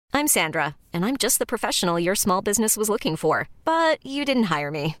I'm Sandra, and I'm just the professional your small business was looking for. But you didn't hire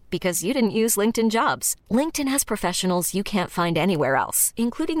me because you didn't use LinkedIn Jobs. LinkedIn has professionals you can't find anywhere else,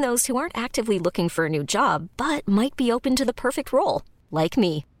 including those who aren't actively looking for a new job, but might be open to the perfect role, like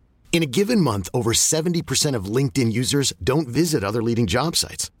me. In a given month, over 70% of LinkedIn users don't visit other leading job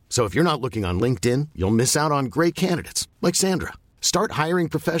sites. So if you're not looking on LinkedIn, you'll miss out on great candidates like Sandra. Start hiring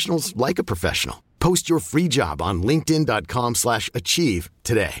professionals like a professional. Post your free job on linkedin.com/achieve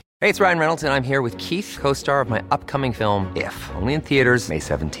today. Hey, it's Ryan Reynolds, and I'm here with Keith, co-star of my upcoming film, If, only in theaters May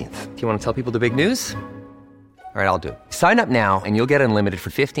 17th. Do you want to tell people the big news? All right, I'll do it. Sign up now and you'll get unlimited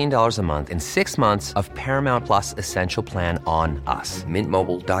for $15 a month and 6 months of Paramount Plus Essential Plan on us.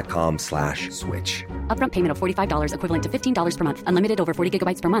 MintMobile.com/switch. Upfront payment of $45 equivalent to $15 per month. Unlimited over 40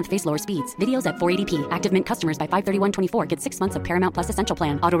 gigabytes per month. Face lower speeds. Videos at 480p. Active Mint customers by 531.24 get 6 months of Paramount Plus Essential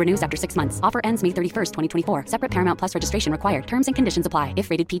Plan. Auto renews after 6 months. Offer ends May 31st, 2024. Separate Paramount Plus registration required. Terms and conditions apply if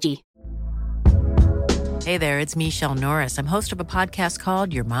rated PG. Hey there, it's Michelle Norris. I'm host of a podcast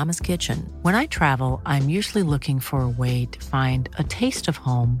called Your Mama's Kitchen. When I travel, I'm usually looking for a way to find a taste of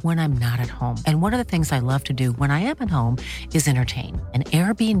home when I'm not at home. And one of the things I love to do when I am at home is entertain. And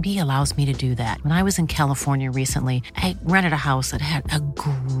Airbnb allows me to do that. When I was in California recently, I rented a house that had a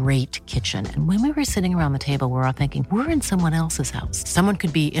great kitchen. And when we were sitting around the table, we were all thinking, we're in someone else's house. Someone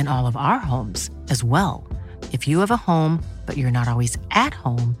could be in all of our homes as well. If you have a home, but you're not always at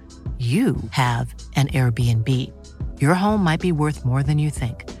home, you have an Airbnb. Your home might be worth more than you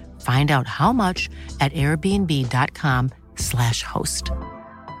think. Find out how much at airbnb.com/host.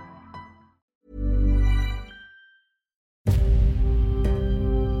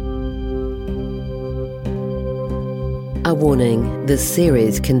 A warning, this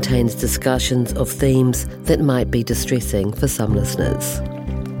series contains discussions of themes that might be distressing for some listeners.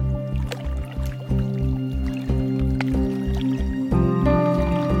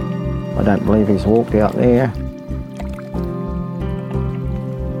 I don't believe he's walked out there.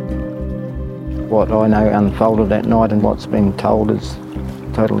 What I know unfolded that night and what's been told is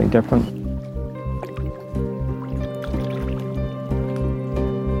totally different.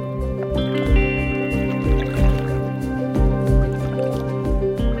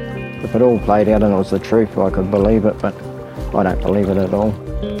 If it all played out and it was the truth, I could believe it, but I don't believe it at all.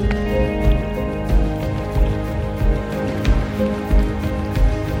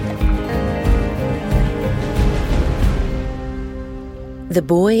 The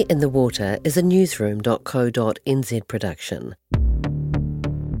Boy in the Water is a newsroom.co.nz production.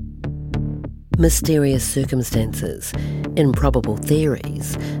 Mysterious circumstances, improbable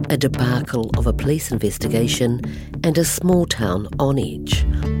theories, a debacle of a police investigation, and a small town on edge.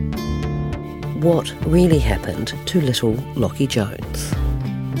 What really happened to little Lockie Jones?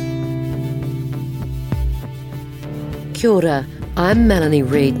 Kia ora, I'm Melanie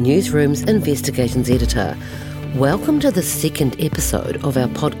Reid, Newsroom's Investigations Editor. Welcome to the second episode of our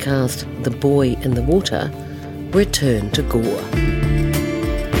podcast, The Boy in the Water, Return to Gore.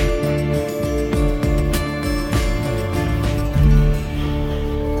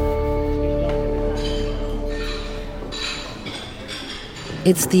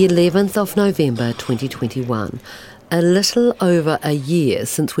 It's the 11th of November 2021, a little over a year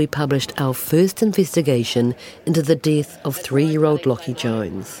since we published our first investigation into the death of 3-year-old Lockie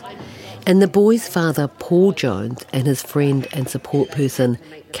Jones. And the boy's father, Paul Jones, and his friend and support person,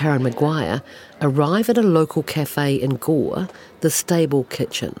 Karen Maguire, arrive at a local cafe in Gore, the Stable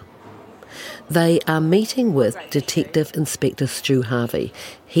Kitchen. They are meeting with Detective Inspector Stu Harvey.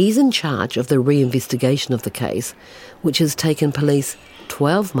 He's in charge of the reinvestigation of the case, which has taken police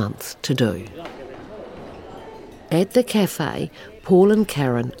 12 months to do. At the cafe, Paul and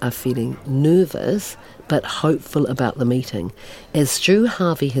Karen are feeling nervous but hopeful about the meeting, as Stu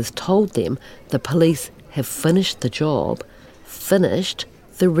Harvey has told them the police have finished the job, finished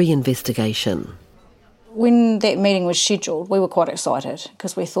the reinvestigation. When that meeting was scheduled, we were quite excited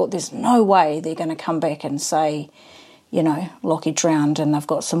because we thought there's no way they're going to come back and say, you know, Lockie drowned and they've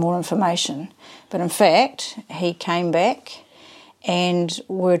got some more information. But in fact, he came back and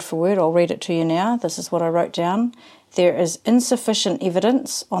word for word, I'll read it to you now, this is what I wrote down. There is insufficient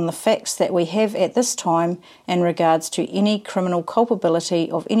evidence on the facts that we have at this time in regards to any criminal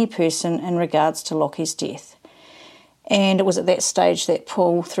culpability of any person in regards to Lockie's death. And it was at that stage that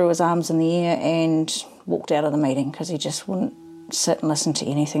Paul threw his arms in the air and walked out of the meeting because he just wouldn't sit and listen to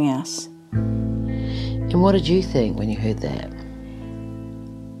anything else. And what did you think when you heard that?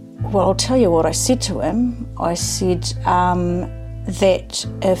 Well, I'll tell you what I said to him. I said that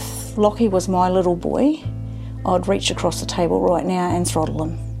if Lockie was my little boy, I'd reach across the table right now and throttle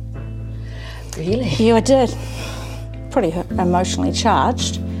him. Really? Yeah, I did. Pretty emotionally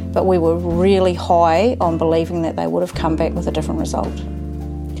charged, But we were really high on believing that they would have come back with a different result.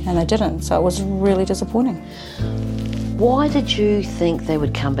 And they didn't, so it was really disappointing. Why did you think they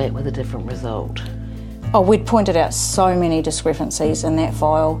would come back with a different result? Oh, we'd pointed out so many discrepancies in that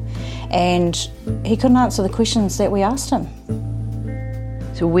file, and he couldn't answer the questions that we asked him.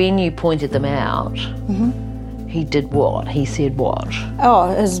 So when you pointed them out, he did what? He said what?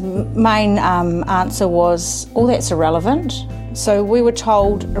 Oh, his main answer was, oh, that's irrelevant. So we were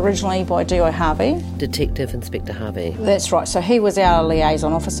told originally by D.I. Harvey. Detective Inspector Harvey. That's right. So he was our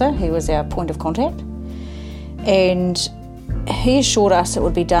liaison officer. He was our point of contact. And he assured us it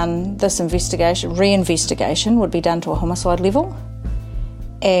would be done, this re-investigation would be done to a homicide level,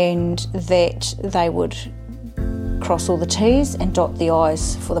 and that they would cross all the T's and dot the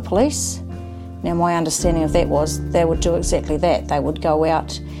I's for the police. Now, my understanding of that was they would do exactly that. They would go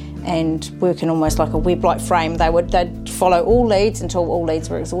out and work in almost like a web-like frame. They'd follow all leads until all leads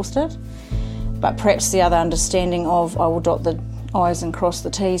were exhausted. But perhaps the other understanding of I will dot the I's and cross the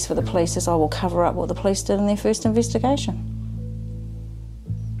T's for the police is I will cover up what the police did in their first investigation.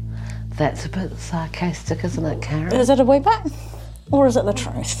 That's a bit sarcastic, isn't it, Karen? Is it a wee bit? Or is it the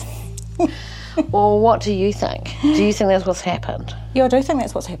truth? Well, what do you think? Do you think that's what's happened? Yeah, I do think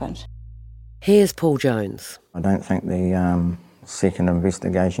that's what's happened. Here's Paul Jones. I don't think the second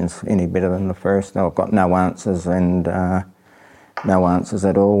investigation's any better than the first. I've got no answers and no answers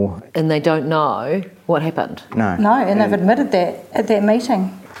at all. And they don't know what happened? No. No, and they've admitted that at that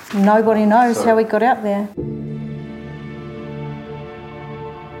meeting. Nobody knows how he got out there.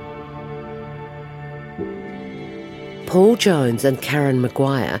 Paul Jones and Karen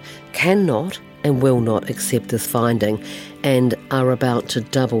Maguire cannot and will not accept this finding and are about to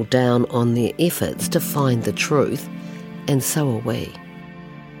double down on their efforts to find the truth, and so are we.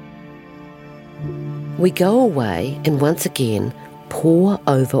 We go away and once again pore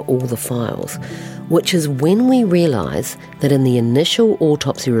over all the files, which is when we realise that in the initial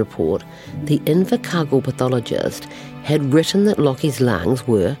autopsy report, the Invercargill pathologist had written that Lockie's lungs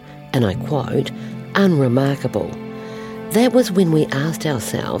were, and I quote, unremarkable. That was when we asked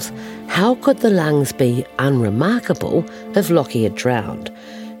ourselves, how could the lungs be unremarkable if Lockie had drowned?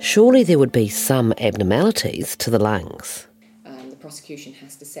 Surely there would be some abnormalities to the lungs. The prosecution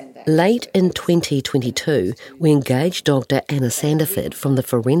has to send that. Late in 2022, we engaged Dr. Anna Sandiford from the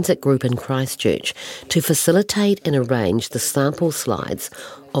forensic group in Christchurch to facilitate and arrange the sample slides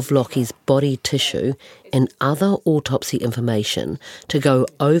of Lockie's body tissue and other autopsy information to go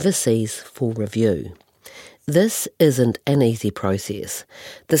overseas for review. This isn't an easy process.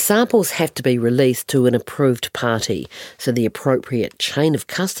 The samples have to be released to an approved party, so the appropriate chain of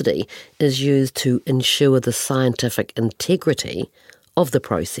custody is used to ensure the scientific integrity of the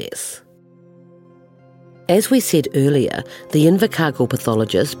process. As we said earlier, the Invercargill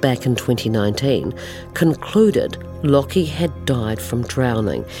pathologist back in 2019 concluded Lockie had died from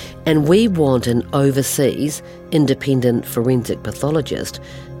drowning, and we want an overseas independent forensic pathologist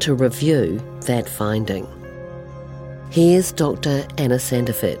to review that finding. Here's Dr. Anna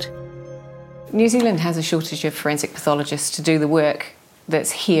Sandiford. New Zealand has a shortage of forensic pathologists to do the work that's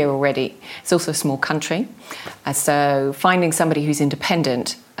here already. It's also a small country, so finding somebody who's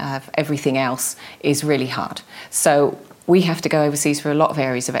independent of everything else is really hard. So we have to go overseas for a lot of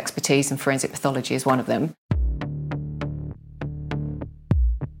areas of expertise, and forensic pathology is one of them.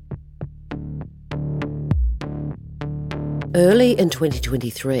 Early in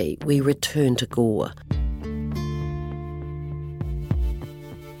 2023, we returned to Gore.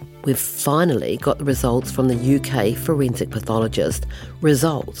 We've finally got the results from the UK forensic pathologist,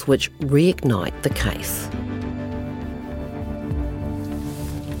 results which reignite the case.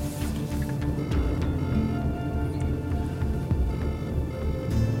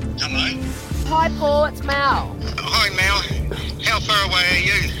 Hello? Hi Paul, it's Mel. Hi Mel, how far away are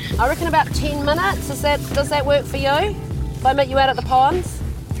you? I reckon about 10 minutes. Does that work for you? If I meet you out at the ponds?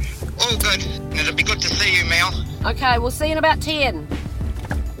 All good. It'll be good to see you, Mel. Okay, we'll see you in about 10.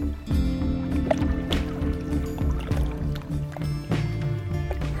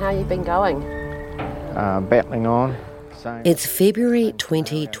 How you been going? Battling on. It's February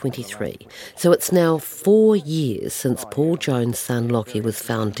 2023, so it's now 4 years since Paul Jones' son Lockie was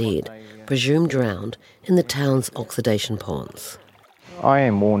found dead, presumed drowned, in the town's oxidation ponds. I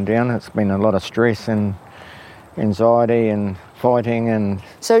am worn down. It's been a lot of stress and anxiety and fighting and...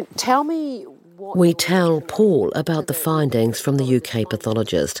 So tell me what... We tell Paul about the findings from the UK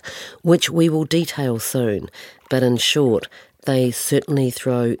pathologist, which we will detail soon, but in short, they certainly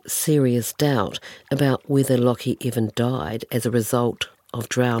throw serious doubt about whether Lockie even died as a result of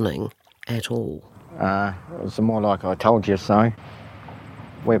drowning at all. It was more like I told you so.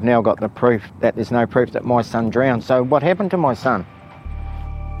 We've now got the proof that there's no proof that my son drowned. So what happened to my son?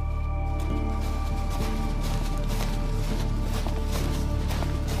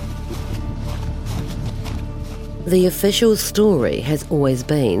 The official story has always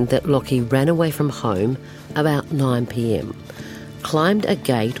been that Lockie ran away from home about 9 p.m, climbed a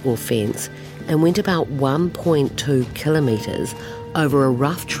gate or fence and went about 1.2 kilometres over a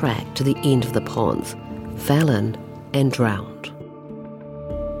rough track to the end of the ponds, fell in and drowned.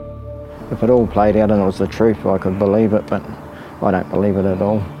 If it all played out and it was the truth, I could believe it, but I don't believe it at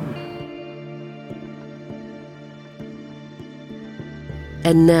all.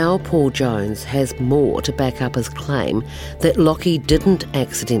 And now Paul Jones has more to back up his claim that Lockie didn't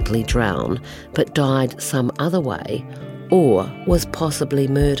accidentally drown, but died some other way, or was possibly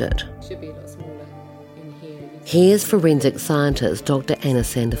murdered. Here's forensic scientist Dr. Anna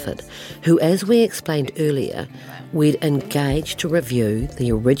Sandiford, who, as we explained earlier, we'd engaged to review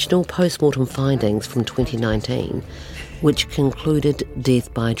the original post-mortem findings from 2019, which concluded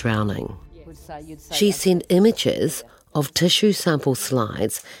death by drowning. She sent images of tissue sample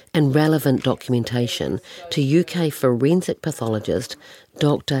slides and relevant documentation to UK forensic pathologist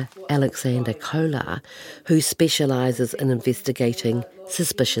Dr. Alexander Kolar, who specialises in investigating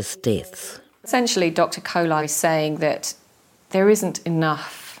suspicious deaths. Essentially, Dr. Kolar is saying that there isn't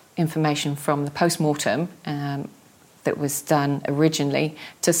enough information from the post-mortem that was done originally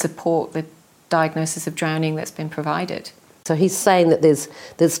to support the diagnosis of drowning that's been provided. So he's saying that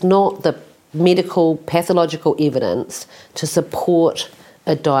there's not the medical pathological evidence to support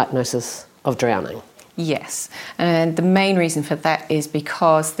a diagnosis of drowning. Yes, and the main reason for that is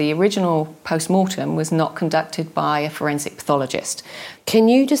because the original post-mortem was not conducted by a forensic pathologist. Can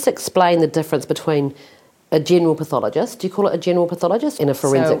you just explain the difference between a general pathologist, do you call it a general pathologist, and a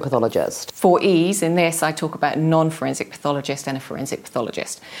forensic pathologist? For ease, in this I talk about a non-forensic pathologist and a forensic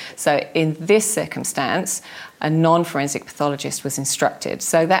pathologist. So in this circumstance, a non-forensic pathologist was instructed.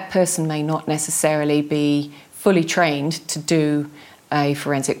 So that person may not necessarily be fully trained to do a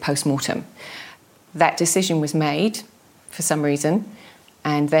forensic post-mortem. That decision was made for some reason,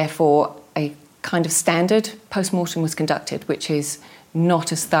 and therefore a kind of standard post-mortem was conducted, which is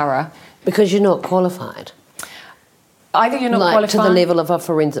not as thorough. Because you're not qualified? Either you're not qualified... to the level of a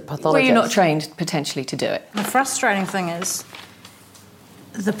forensic pathologist? Or you're not trained, potentially, to do it. The frustrating thing is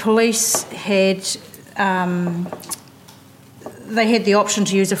the police had... they had the option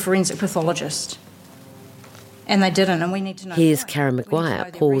to use a forensic pathologist, and they didn't, and we need to know... Here's Karen Maguire,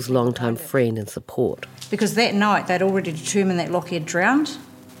 Paul's longtime friend and support. Because that night they'd already determined that Lockie had drowned.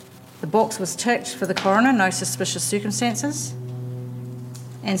 The box was ticked for the coroner, no suspicious circumstances,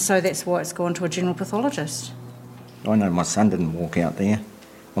 and so that's why it's gone to a general pathologist. I know my son didn't walk out there.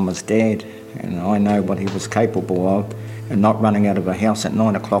 I'm his dad, and I know what he was capable of, and not running out of a house at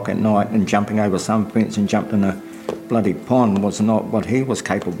 9 o'clock at night and jumping over some fence and jumped in a bloody pond was not what he was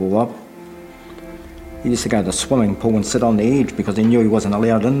capable of. He used to go to the swimming pool and sit on the edge because he knew he wasn't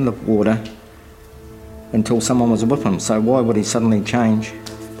allowed in the water until someone was with him. So why would he suddenly change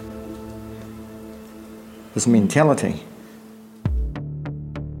his mentality?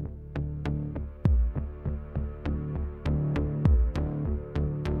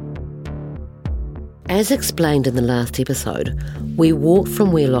 As explained in the last episode, we walked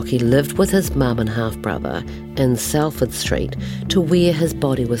from where Lockie lived with his mum and half-brother in Salford Street to where his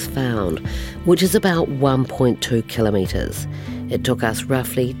body was found, which is about 1.2 kilometres. It took us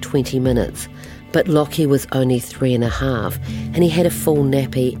roughly 20 minutes, but Lockie was only 3.5 and he had a full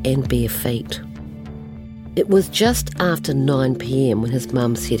nappy and bare feet. It was just after 9 p.m. when his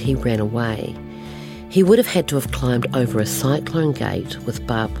mum said he ran away. He would have had to have climbed over a cyclone gate with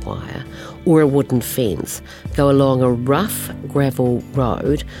barbed wire or a wooden fence, go along a rough gravel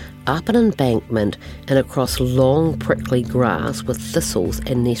road, up an embankment and across long prickly grass with thistles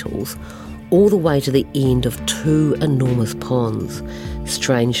and nettles, all the way to the end of 2 enormous ponds.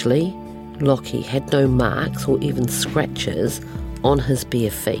 Strangely, Lockie had no marks or even scratches on his bare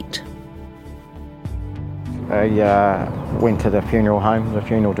feet. I went to the funeral home, the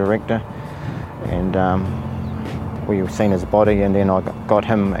funeral director, and we seen his body, and then I got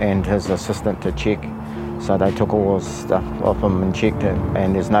him and his assistant to check. So they took all his stuff off him and checked it,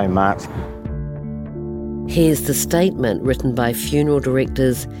 and there's no marks. Here's the statement written by funeral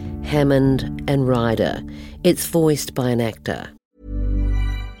directors Hammond and Ryder. It's voiced by an actor.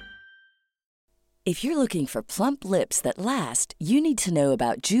 If you're looking for plump lips that last, you need to know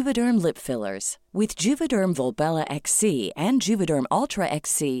about Juvederm lip fillers. With Juvederm Volbella XC and Juvederm Ultra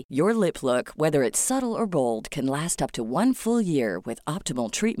XC, your lip look, whether it's subtle or bold, can last up to 1 full year with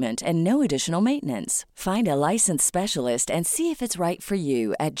optimal treatment and no additional maintenance. Find a licensed specialist and see if it's right for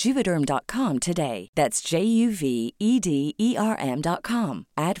you at Juvederm.com today. That's JUVEDERM.com.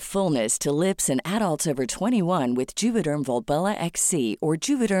 Add fullness to lips in adults over 21 with Juvederm Volbella XC or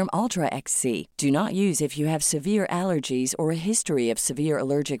Juvederm Ultra XC. Do not use if you have severe allergies or a history of severe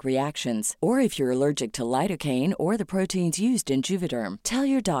allergic reactions, or if you're allergic to lidocaine or the proteins used in Juvederm. Tell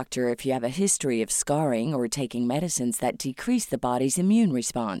your doctor if you have a history of scarring or taking medicines that decrease the body's immune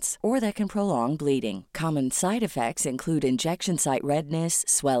response or that can prolong bleeding. Common side effects include injection site redness,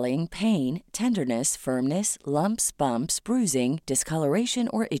 swelling, pain, tenderness, firmness, lumps, bumps, bruising, discoloration,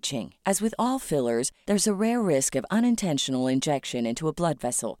 or itching. As with all fillers, there's a rare risk of unintentional injection into a blood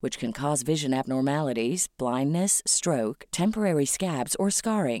vessel, which can cause vision abnormalities, blindness, stroke, temporary scabs, or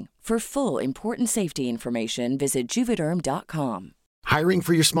scarring. For full important safety information, visit Juvederm.com. Hiring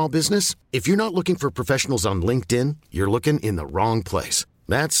for your small business? If you're not looking for professionals on LinkedIn, you're looking in the wrong place.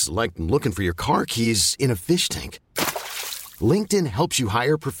 That's like looking for your car keys in a fish tank. LinkedIn helps you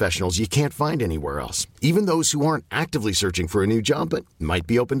hire professionals you can't find anywhere else, even those who aren't actively searching for a new job but might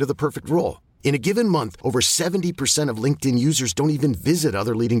be open to the perfect role. In a given month, over 70% of LinkedIn users don't even visit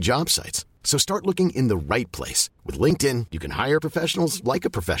other leading job sites. So start looking in the right place. With LinkedIn, you can hire professionals like a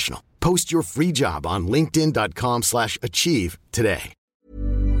professional. Post your free job on linkedin.com/achieve today.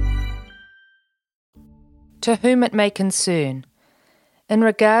 To whom it may concern. In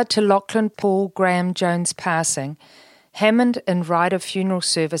regard to Lachlan Paul Graham Jones' passing, Hammond and Ryder Funeral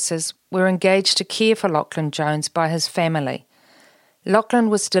Services were engaged to care for Lachlan Jones by his family.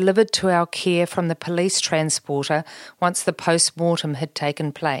 Lachlan was delivered to our care from the police transporter once the post-mortem had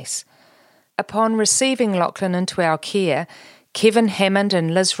taken place. Upon receiving Lachlan into our care, Kevin Hammond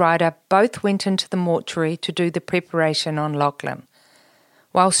and Liz Ryder both went into the mortuary to do the preparation on Lachlan.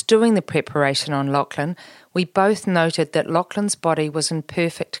 Whilst doing the preparation on Lachlan, we both noted that Lachlan's body was in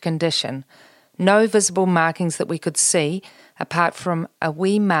perfect condition. No visible markings that we could see, apart from a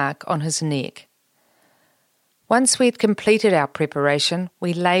wee mark on his neck. Once we had completed our preparation,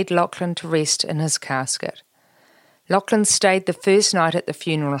 we laid Lachlan to rest in his casket. Lachlan stayed the first night at the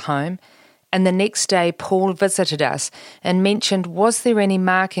funeral home, and the next day Paul visited us and mentioned was there any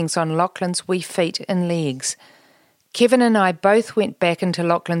markings on Lachlan's wee feet and legs. Kevin and I both went back into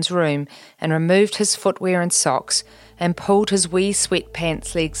Lachlan's room and removed his footwear and socks and pulled his wee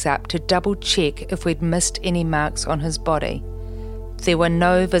sweatpants legs up to double check if we'd missed any marks on his body. There were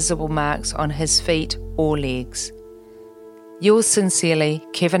no visible marks on his feet or legs. Yours sincerely,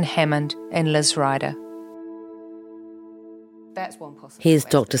 Kevin Hammond and Liz Ryder. That's one possible. Here's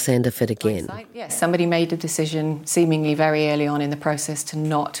Dr. Sanderford again. Yes, somebody made a decision seemingly very early on in the process to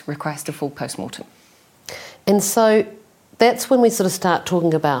not request a full post-mortem. And so that's when we sort of start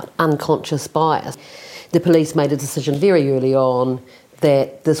talking about unconscious bias. The police made a decision very early on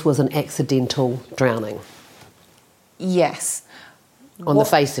that this was an accidental drowning. Yes. On the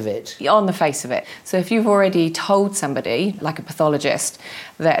face of it. On the face of it. So if you've already told somebody, like a pathologist,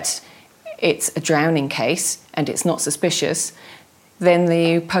 that it's a drowning case and it's not suspicious, then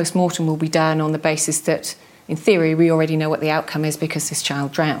the post-mortem will be done on the basis that, in theory, we already know what the outcome is because this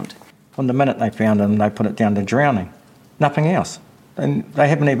child drowned. From the minute they found him, they put it down to drowning. Nothing else. And they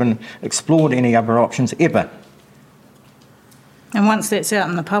haven't even explored any other options ever. And once that's out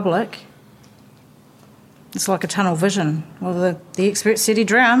in the public, it's like a tunnel vision. Well, the expert said he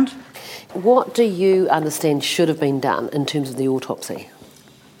drowned. What do you understand should have been done in terms of the autopsy?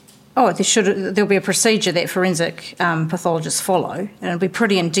 Oh, there'll be a procedure that forensic pathologists follow, and it'll be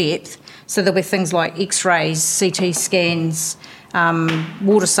pretty in-depth. So there'll be things like X-rays, CT scans,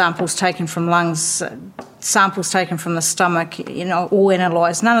 water samples taken from lungs, samples taken from the stomach, all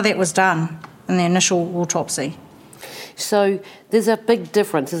analysed. None of that was done in the initial autopsy. So there's a big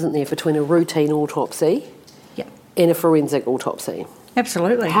difference, isn't there, between a routine autopsy and a forensic autopsy?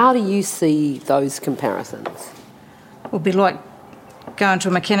 Absolutely. How do you see those comparisons? It would be like going to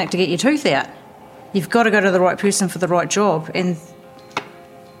a mechanic to get your tooth out. You've got to go to the right person for the right job, and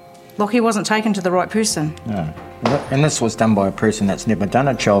Lockie wasn't taken to the right person. No. And this was done by a person that's never done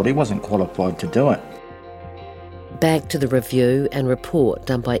a child. He wasn't qualified to do it. Back to the review and report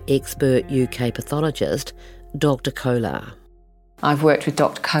done by expert UK pathologist Dr. Kolar. I've worked with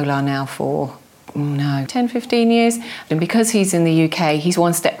Dr. Kolar now for 10, 15 years. And because he's in the UK, he's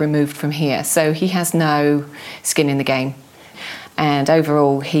one step removed from here. So he has no skin in the game. And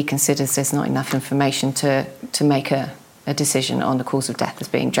overall, he considers there's not enough information to make a decision on the cause of death as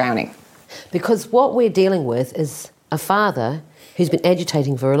being drowning. Because what we're dealing with is a father who's been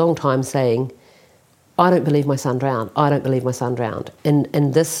agitating for a long time saying I don't believe my son drowned. I don't believe my son drowned.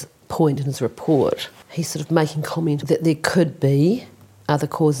 And this point in his report, he's sort of making comment that there could be other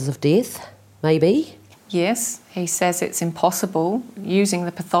causes of death, maybe. Yes, he says it's impossible, using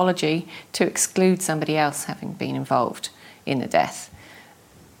the pathology, to exclude somebody else having been involved in the death.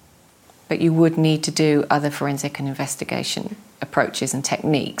 But you would need to do other forensic and investigation approaches and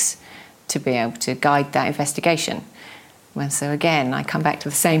techniques to be able to guide that investigation. And so again, I come back to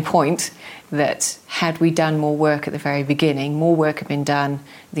the same point that had we done more work at the very beginning, more work had been done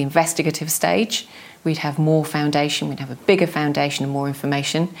at the investigative stage, we'd have more foundation, we'd have a bigger foundation and more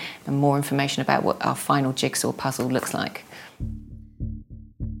information about what our final jigsaw puzzle looks like.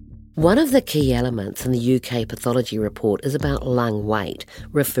 One of the key elements in the UK pathology report is about lung weight,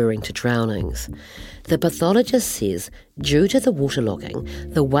 referring to drownings. The pathologist says due to the waterlogging,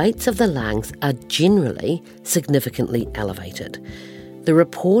 the weights of the lungs are generally significantly elevated. The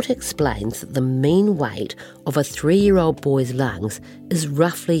report explains that the mean weight of a 3-year-old boy's lungs is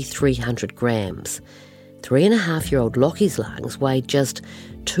roughly 300 grams. 3.5-year-old Lockie's lungs weighed just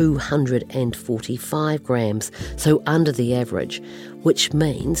 245 grams, so under the average, which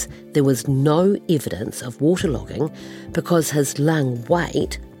means there was no evidence of waterlogging because his lung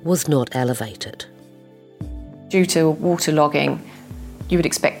weight was not elevated. Due to waterlogging, you would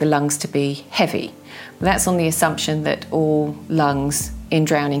expect the lungs to be heavy. That's on the assumption that all lungs in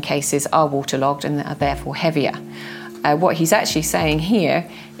drowning cases are waterlogged and are therefore heavier. What he's actually saying here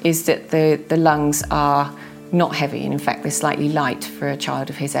is that the lungs are not heavy, and in fact they're slightly light for a child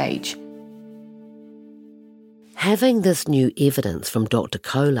of his age. Having this new evidence from Dr.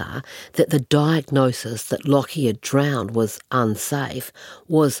 Kolar that the diagnosis that Lockie had drowned was unsafe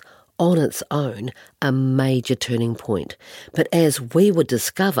was on its own a major turning point. But as we would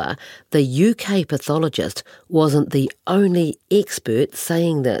discover, the UK pathologist wasn't the only expert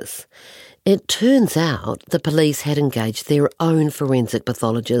saying this. It turns out the police had engaged their own forensic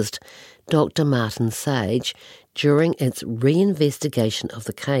pathologist, Dr. Martin Sage, during its reinvestigation of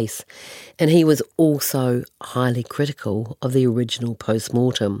the case, and he was also highly critical of the original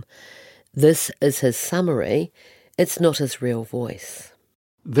post-mortem. This is his summary. It's not his real voice.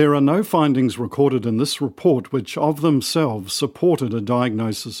 There are no findings recorded in this report which of themselves supported a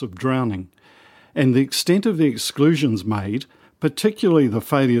diagnosis of drowning, and the extent of the exclusions made, particularly the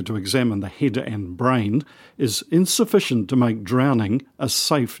failure to examine the head and brain, is insufficient to make drowning a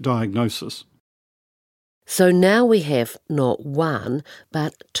safe diagnosis. So now we have not one,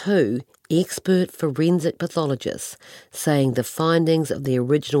 but two expert forensic pathologists saying the findings of the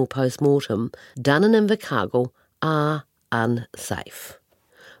original post-mortem done in Invercargill are unsafe.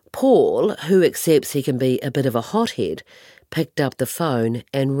 Paul, who accepts he can be a bit of a hothead, picked up the phone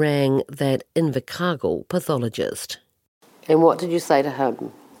and rang that Invercargill pathologist. And what did you say to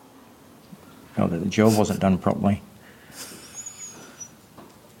him? Oh, that the job wasn't done properly.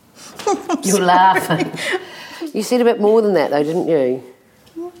 You're laughing. You said a bit more than that though, didn't you?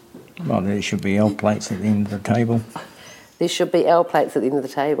 Well, there should be L plates at the end of the table. There should be L plates at the end of the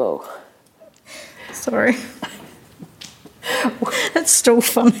table. Sorry. It's still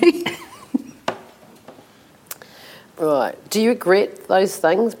funny. Right. Do you regret those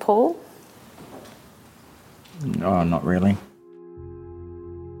things, Paul? No, not really.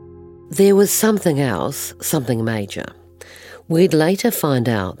 There was something else, something major. We'd later find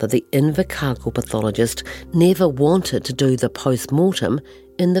out that the Invercargill pathologist never wanted to do the post-mortem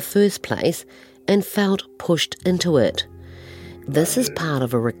in the first place and felt pushed into it. This is part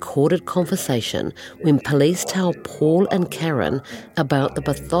of a recorded conversation when police tell Paul and Karen about the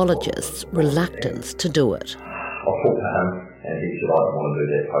pathologist's reluctance to do it.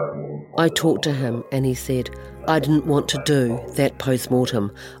 I talked to him and he said, I didn't want to do that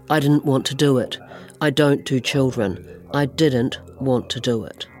post-mortem. I didn't want to do it. I don't do children. I didn't want to do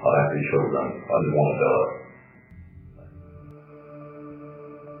it. I don't do children. I didn't want to do it.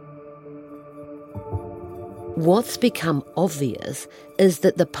 What's become obvious is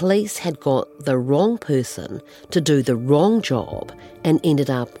that the police had got the wrong person to do the wrong job and ended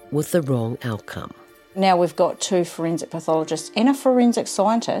up with the wrong outcome. Now we've got two forensic pathologists and a forensic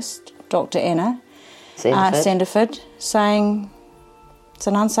scientist, Dr. Anna Sandiford, saying it's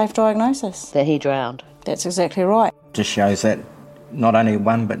an unsafe diagnosis. That he drowned. That's exactly right. Just shows that not only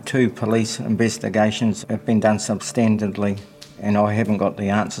one but two police investigations have been done substandardly, and I haven't got the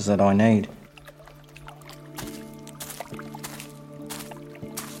answers that I need.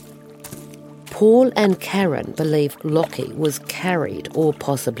 Paul and Karen believe Lockie was carried or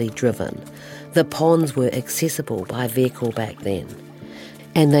possibly driven. The ponds were accessible by vehicle back then,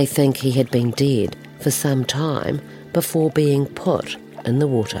 and they think he had been dead for some time before being put in the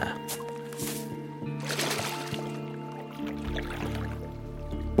water.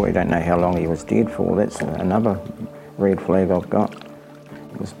 We don't know how long he was dead for. That's another red flag I've got.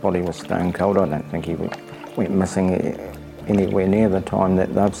 His body was stone cold. I don't think he went missing anywhere near the time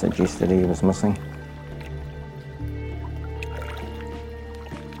that they've suggested he was missing.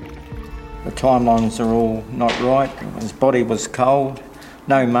 The timelines are all not right. His body was cold,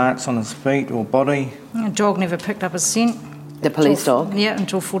 no marks on his feet or body. The dog never picked up his scent. The police dog? Yeah,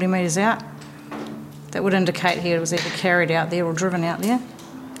 until 40 metres out. That would indicate he was either carried out there or driven out there.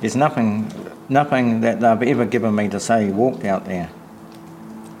 There's nothing that they've ever given me to say he walked out there.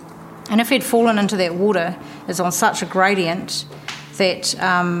 And if he'd fallen into that water, it's on such a gradient that,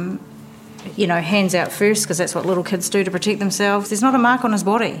 hands out first, because that's what little kids do to protect themselves. There's not a mark on his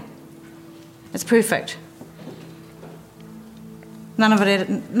body. It's perfect. None of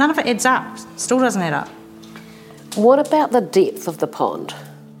it adds up. Still doesn't add up. What about the depth of the pond?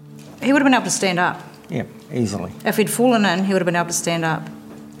 He would have been able to stand up. Yeah, easily. If he'd fallen in, he would have been able to stand up.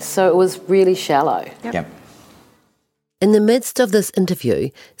 So it was really shallow? Yep. In the midst of this interview,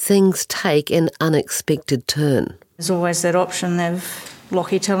 things take an unexpected turn. There's always that option of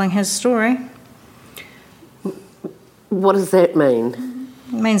Lockie telling his story. What does that mean?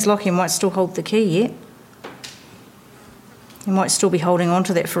 It means Lockie might still hold the key yet. He might still be holding on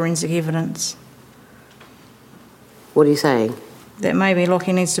to that forensic evidence. What are you saying? That maybe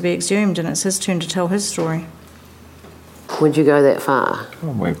Lockie needs to be exhumed and it's his turn to tell his story. Would you go that far?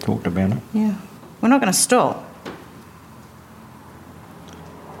 Well, we've talked about it. Yeah. We're not going to stop.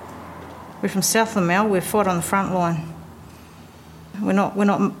 We're from south of the Mall, we're fight on the front line. We're not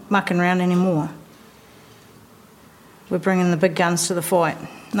mucking around anymore. We're bringing the big guns to the fight.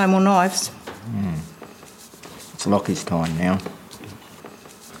 No more knives. It's Lockie's time now.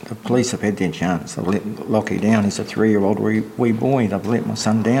 The police have had their chance. They've let Lockie down. He's a 3-year-old wee boy. They've let my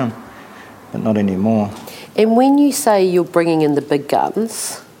son down, but not anymore. And when you say you're bringing in the big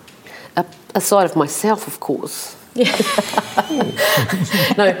guns, aside of myself, of course. Yeah.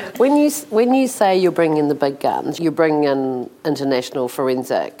 No, when you say you're bringing in the big guns, you're bringing in international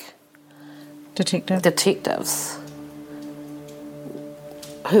forensic detectives.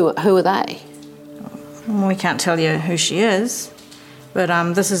 Who are they? We can't tell you who she is,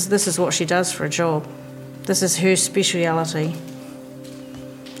 but this is what she does for a job. This is her speciality.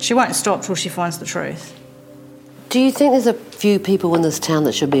 She won't stop till she finds the truth. Do you think there's a few people in this town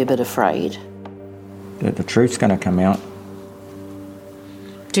that should be a bit afraid? The truth's going to come out.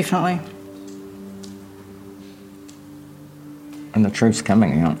 Definitely. And the truth's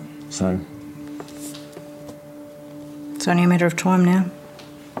coming out, so... It's only a matter of time now.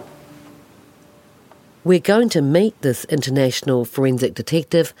 We're going to meet this international forensic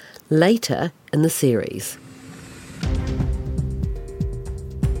detective later in the series.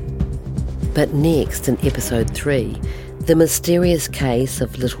 But next, in episode 3, the mysterious case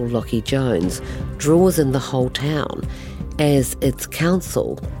of little Lockie Jones draws in the whole town as its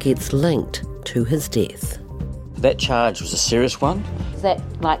council gets linked to his death. That charge was a serious one. Is that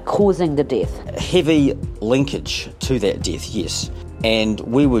like causing the death? Heavy linkage to that death, yes. And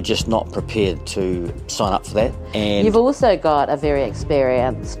we were just not prepared to sign up for that. And you've also got a very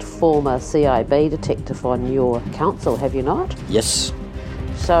experienced former CIB detective on your council, have you not? Yes.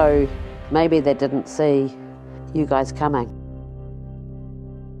 So maybe they didn't see you guys coming.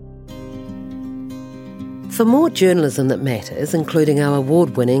 For more journalism that matters, including our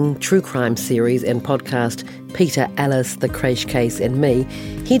award-winning true crime series and podcast Peter, Alice, The Crash Case and Me,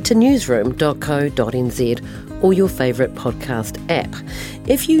 head to newsroom.co.nz or your favourite podcast app.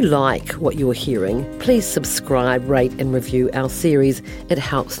 If you like what you're hearing, please subscribe, rate and review our series. It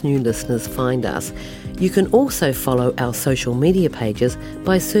helps new listeners find us. You can also follow our social media pages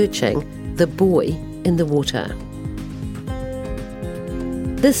by searching The Boy in the Water.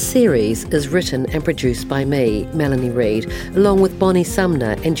 This series is written and produced by me, Melanie Reid, along with Bonnie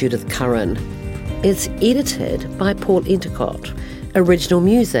Sumner and Judith Curran. It's edited by Paul Endicott. Original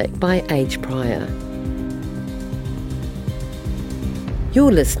music by Age Pryor.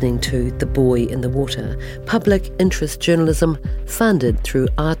 You're listening to The Boy in the Water, public interest journalism funded through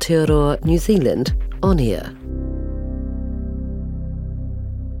Aotearoa New Zealand On Air.